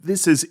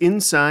This is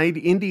Inside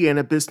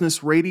Indiana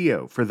Business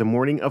Radio for the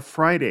morning of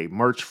Friday,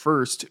 March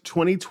 1st,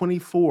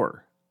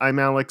 2024. I'm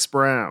Alex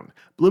Brown.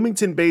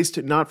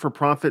 Bloomington-based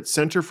not-for-profit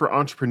Center for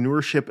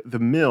Entrepreneurship, The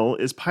Mill,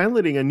 is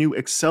piloting a new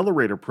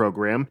accelerator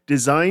program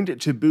designed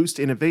to boost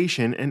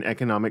innovation and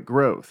economic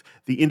growth.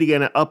 The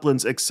Indiana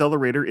Uplands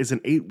Accelerator is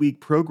an 8-week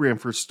program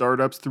for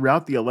startups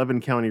throughout the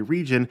 11-county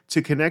region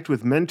to connect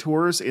with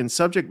mentors and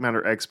subject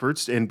matter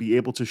experts and be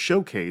able to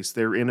showcase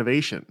their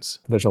innovations.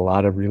 There's a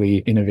lot of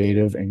really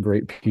innovative and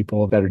great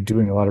people that are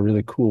doing a lot of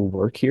really cool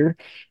work here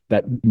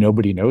that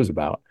nobody knows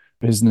about.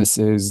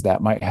 Businesses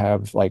that might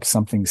have like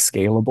something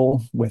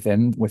scalable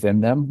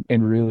within them,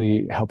 and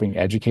really helping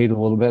educate a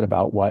little bit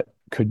about what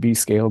could be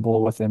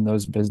scalable within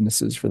those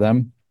businesses for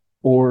them.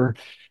 Or,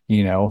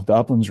 the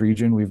Uplands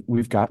region,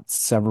 we've got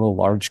several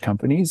large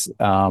companies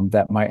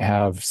that might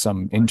have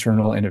some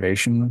internal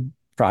innovation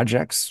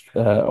projects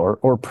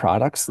or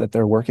products that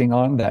they're working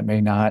on that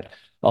may not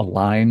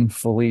align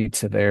fully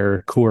to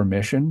their core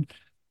mission,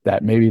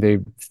 that maybe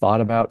they've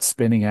thought about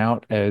spinning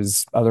out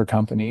as other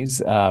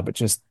companies, but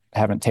just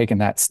haven't taken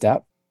that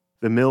step.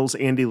 The Mill's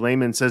Andy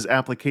Lehman says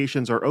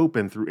applications are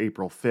open through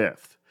April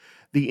 5th.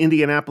 The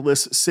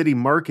Indianapolis City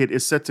Market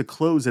is set to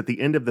close at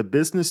the end of the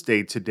business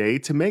day today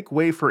to make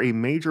way for a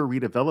major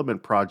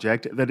redevelopment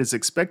project that is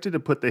expected to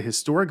put the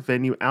historic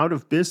venue out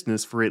of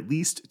business for at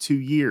least 2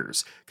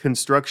 years.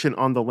 Construction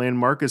on the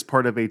landmark is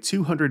part of a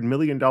 $200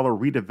 million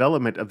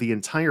redevelopment of the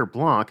entire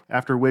block,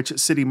 after which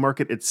City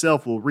Market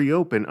itself will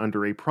reopen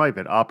under a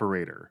private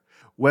operator.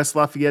 West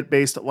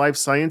Lafayette-based life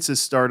sciences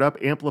startup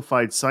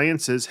Amplified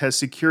Sciences has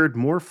secured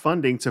more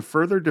funding to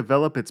further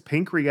develop its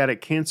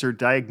pancreatic cancer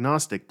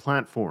diagnostic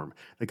platform.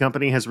 The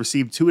company has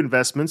received 2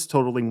 investments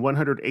totaling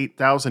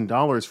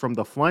 $108,000 from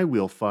the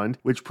Flywheel Fund,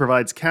 which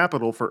provides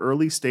capital for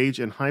early-stage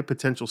and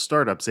high-potential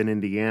startups in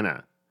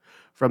Indiana.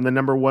 From the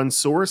number one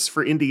source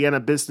for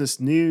Indiana business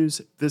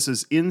news, this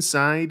is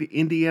Inside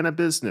Indiana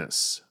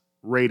Business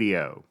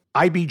Radio.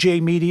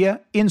 IBJ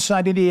Media,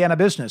 Inside Indiana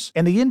Business,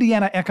 and the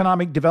Indiana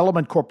Economic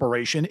Development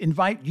Corporation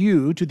invite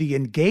you to the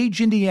Engage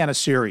Indiana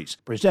series,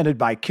 presented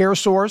by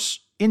CareSource,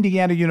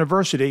 Indiana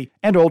University,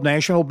 and Old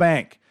National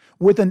Bank.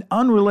 With an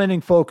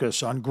unrelenting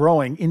focus on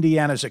growing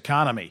Indiana's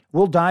economy,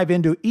 we'll dive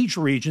into each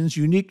region's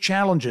unique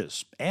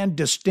challenges and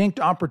distinct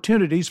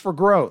opportunities for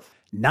growth.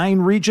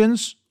 9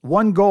 regions,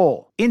 1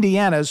 goal.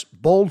 Indiana's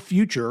bold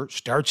future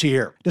starts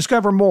here.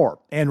 Discover more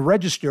and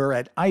register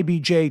at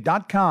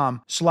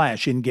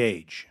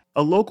ibj.com/engage.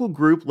 A local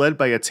group led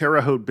by a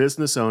Terre Haute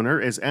business owner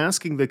is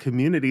asking the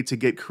community to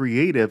get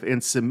creative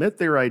and submit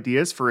their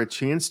ideas for a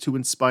chance to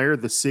inspire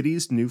the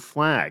city's new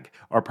flag.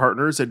 Our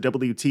partners at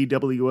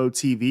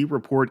WTWO-TV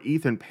report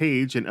Ethan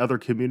Page and other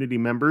community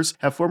members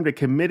have formed a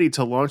committee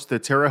to launch the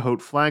Terre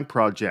Haute Flag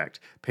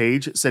Project.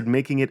 Page said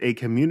making it a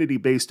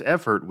community-based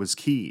effort was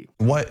key.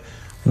 What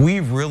we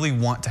really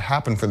want to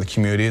happen for the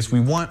community is we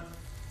want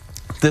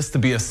this to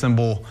be a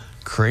symbol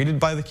created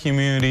by the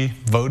community,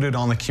 voted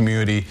on the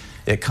community.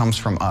 It comes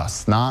from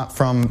us, not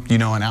from,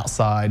 an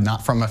outside,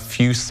 not from a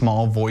few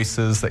small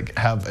voices that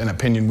have an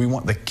opinion. We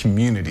want the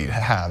community to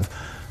have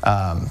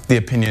the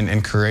opinion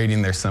in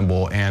creating their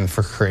symbol and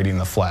for creating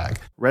the flag.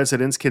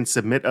 Residents can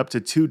submit up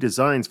to 2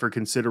 designs for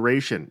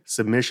consideration.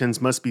 Submissions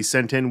must be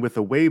sent in with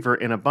a waiver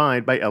and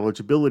abide by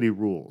eligibility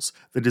rules.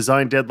 The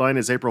design deadline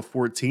is April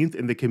 14th,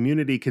 and the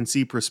community can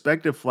see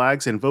prospective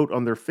flags and vote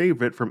on their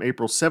favorite from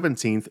April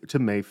 17th to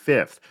May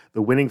 5th.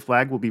 The winning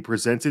flag will be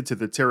presented to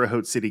the Terre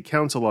Haute City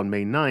Council on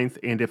May 9th,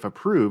 and if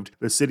approved,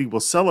 the city will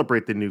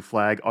celebrate the new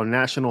flag on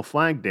National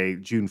Flag Day,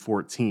 June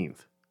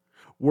 14th.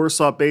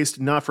 Warsaw-based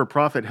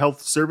not-for-profit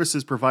health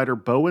services provider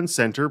Bowen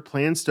Center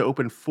plans to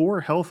open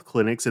 4 health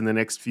clinics in the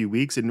next few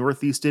weeks in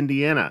Northeast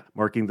Indiana,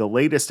 marking the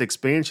latest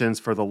expansions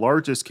for the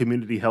largest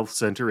community health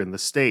center in the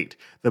state.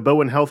 The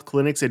Bowen Health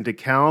Clinics in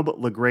DeKalb,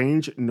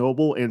 LaGrange,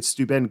 Noble, and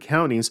Steuben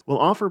counties will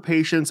offer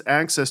patients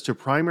access to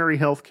primary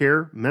health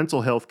care,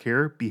 mental health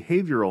care,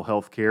 behavioral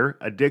health care,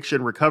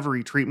 addiction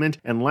recovery treatment,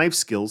 and life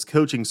skills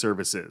coaching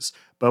services.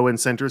 Bowen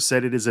Center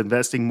said it is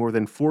investing more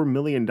than $4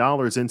 million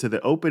into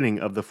the opening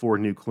of the 4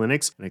 new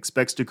clinics and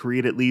expects to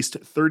create at least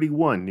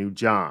 31 new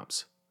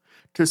jobs.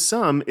 To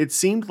some, it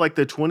seemed like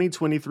the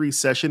 2023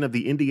 session of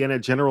the Indiana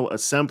General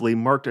Assembly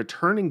marked a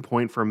turning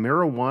point for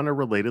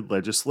marijuana-related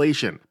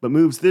legislation, but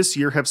moves this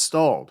year have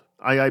stalled.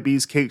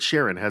 IIB's Kate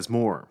Sharon has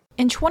more.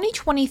 In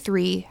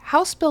 2023,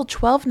 House Bill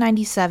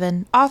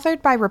 1297,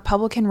 authored by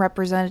Republican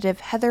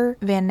Representative Heather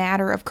Van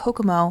Natter of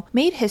Kokomo,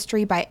 made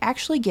history by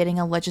actually getting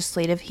a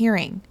legislative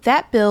hearing.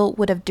 That bill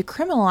would have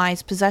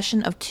decriminalized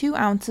possession of 2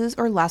 ounces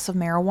or less of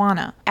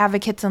marijuana.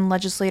 Advocates and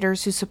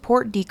legislators who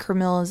support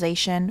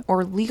decriminalization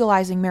or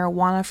legalizing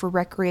marijuana for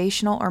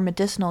recreational or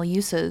medicinal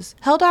uses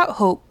held out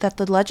hope that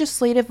the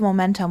legislative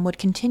momentum would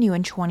continue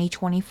in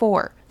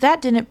 2024.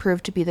 That didn't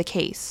prove to be the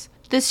case.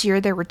 This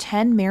year, there were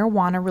 10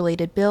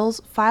 marijuana-related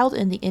bills filed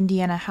in the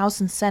Indiana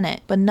House and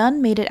Senate, but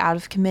none made it out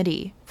of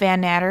committee.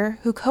 Van Natter,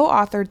 who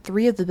co-authored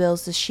 3 of the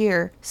bills this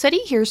year, said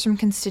he hears from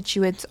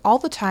constituents all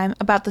the time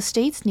about the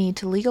state's need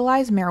to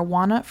legalize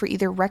marijuana for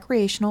either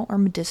recreational or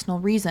medicinal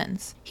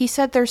reasons. He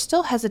said there's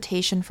still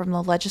hesitation from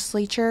the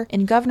legislature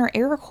and Governor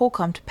Eric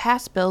Holcomb to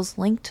pass bills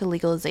linked to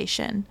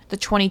legalization. The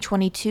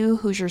 2022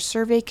 Hoosier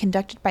survey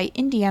conducted by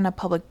Indiana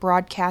Public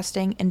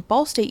Broadcasting and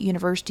Ball State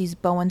University's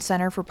Bowen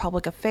Center for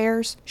Public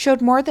Affairs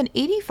showed more than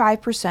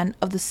 85%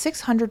 of the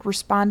 600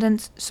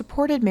 respondents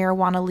supported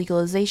marijuana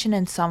legalization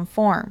in some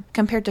form,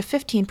 compared to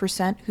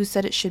 15% who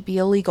said it should be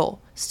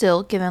illegal.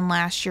 Still, given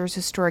last year's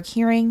historic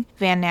hearing,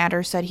 Van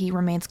Natter said he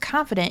remains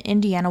confident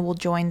Indiana will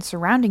join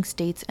surrounding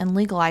states in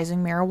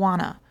legalizing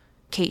marijuana.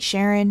 Kate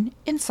Sharon,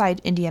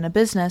 Inside Indiana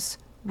Business,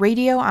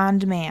 Radio on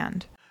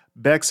Demand.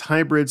 Beck's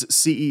Hybrids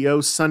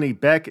CEO Sonny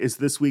Beck is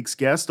this week's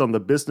guest on the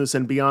Business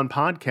and Beyond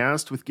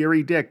podcast with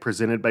Gary Dick,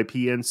 presented by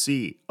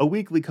PNC, a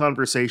weekly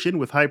conversation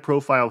with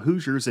high-profile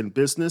Hoosiers in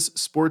business,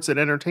 sports, and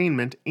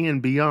entertainment,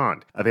 and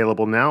beyond.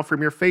 Available now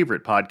from your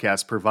favorite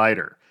podcast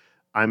provider.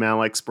 I'm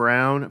Alex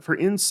Brown for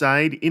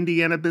Inside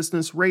Indiana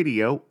Business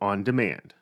Radio on Demand.